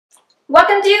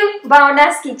Welcome to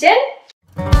Bhavna's Kitchen.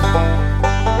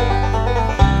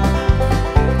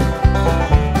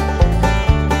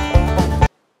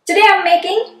 Today I'm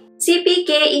making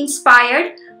CPK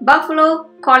inspired Buffalo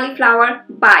Cauliflower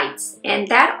Bites, and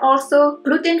that also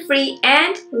gluten-free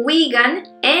and vegan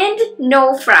and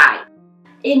no fry.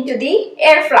 Into the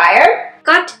air fryer,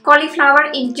 cut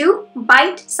cauliflower into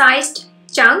bite-sized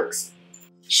chunks,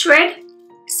 shred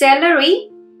celery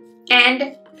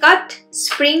and cut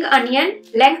spring onion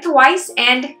lengthwise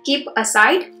and keep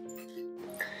aside.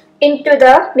 Into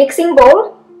the mixing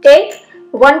bowl, take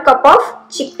 1 cup of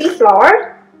chickpea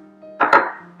flour,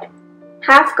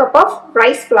 half cup of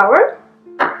rice flour,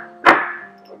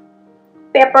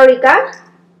 paprika,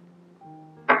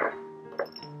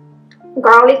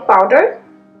 garlic powder,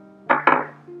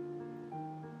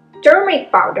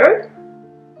 turmeric powder,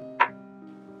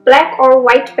 black or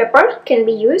white pepper can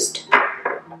be used,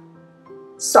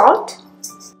 salt.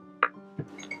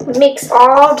 Mix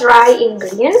all dry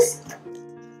ingredients.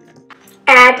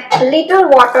 Add little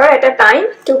water at a time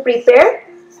to prepare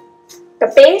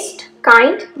the paste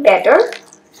kind batter.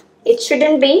 It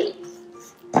shouldn't be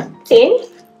thin,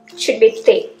 it should be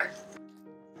thick.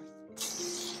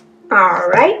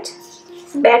 Alright,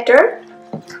 batter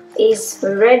is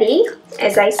ready.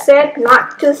 As I said,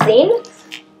 not too thin,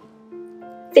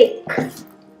 thick.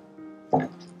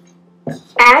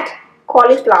 Add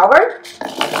cauliflower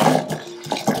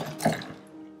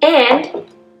and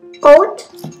coat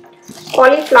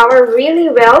cauliflower really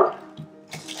well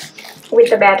with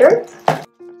the batter,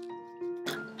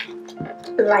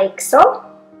 like so.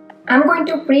 I'm going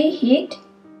to preheat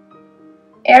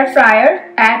air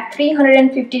fryer at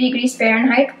 350 degrees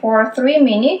Fahrenheit for 3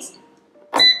 minutes.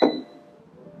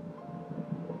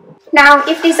 Now,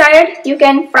 if desired, you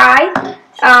can fry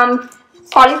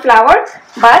cauliflower,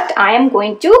 but I am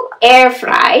going to air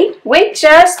fry with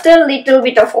just a little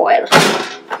bit of oil.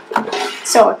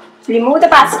 So, remove the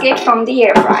basket from the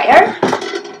air fryer.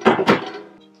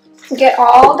 Get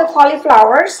all the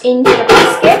cauliflowers into the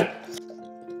basket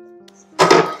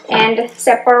and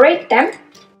separate them.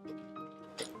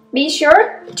 Be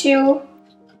sure to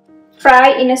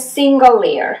fry in a single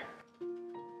layer.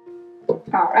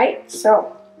 Alright,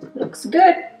 so looks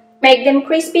good. Make them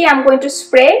crispy. I'm going to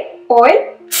spray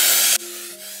oil.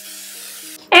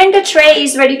 And the tray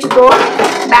is ready to go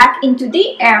back into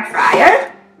the air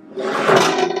fryer.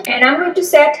 And I'm going to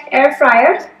set air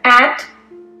fryer at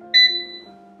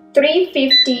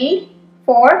 350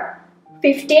 for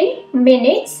 15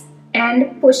 minutes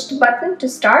and push the button to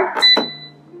start.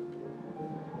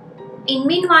 In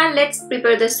meanwhile, let's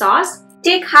prepare the sauce.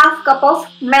 Take half cup of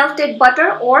melted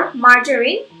butter or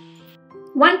margarine,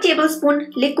 1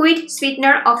 tablespoon liquid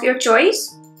sweetener of your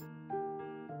choice,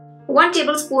 1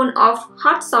 tablespoon of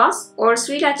hot sauce or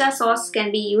sriracha sauce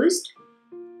can be used,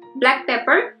 black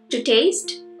pepper to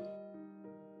taste.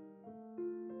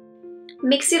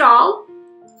 Mix it all.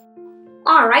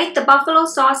 Alright, the buffalo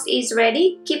sauce is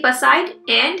ready. Keep aside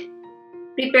and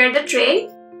prepare the tray.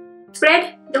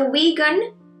 Spread the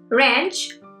vegan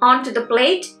ranch onto the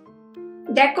plate.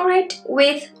 Decorate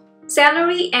with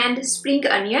celery and spring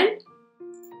onion.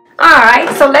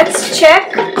 Alright, so let's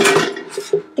check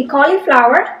the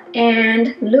cauliflower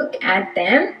and look at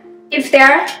them. If they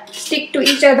are stick to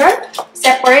each other,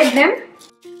 separate them.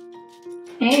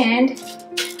 And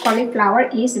cauliflower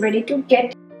is ready to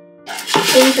get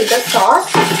into the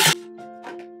sauce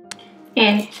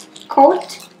and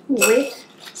coat with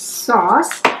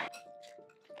sauce.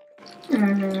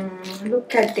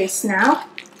 Look at this now.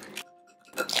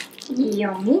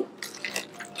 Yummy.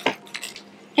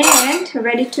 And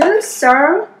ready to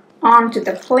serve onto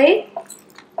the plate.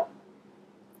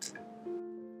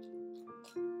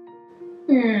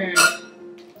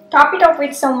 Top it off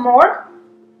with some more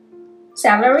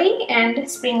celery and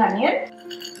spring onion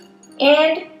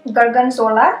and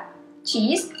gorgonzola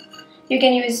cheese. You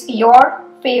can use your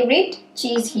favorite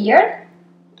cheese here.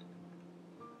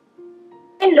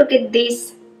 And look at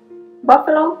these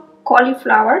buffalo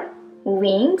cauliflower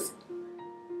wings.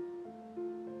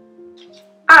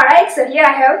 Alright, so here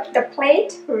I have the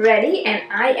plate ready and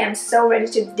I am so ready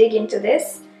to dig into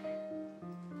this.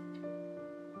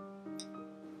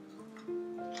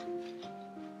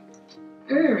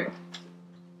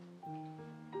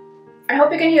 I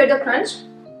hope you can hear the crunch,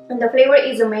 and the flavor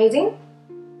is amazing.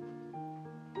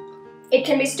 It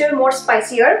can be still more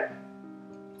spicier.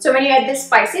 So when you add these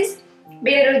spices,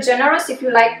 be a little generous if you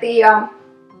like the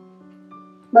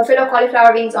buffalo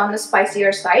cauliflower wings on the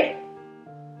spicier side.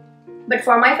 But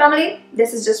for my family,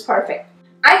 this is just perfect.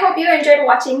 I hope you enjoyed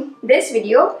watching this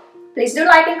video. Please do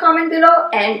like and comment below,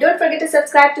 and don't forget to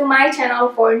subscribe to my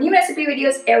channel for new recipe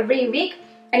videos every week.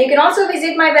 And you can also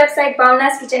visit my website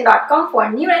bhavnaskitchen.com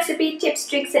for new recipe tips,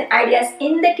 tricks and ideas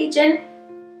in the kitchen.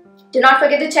 Do not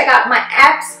forget to check out my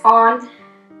apps on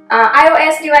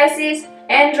iOS devices,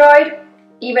 Android,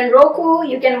 even Roku.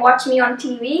 You can watch me on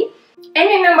TV. And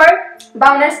remember,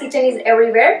 Bhavna's Kitchen is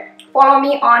everywhere. Follow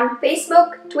me on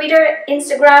Facebook, Twitter,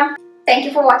 Instagram. Thank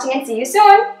you for watching and see you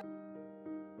soon.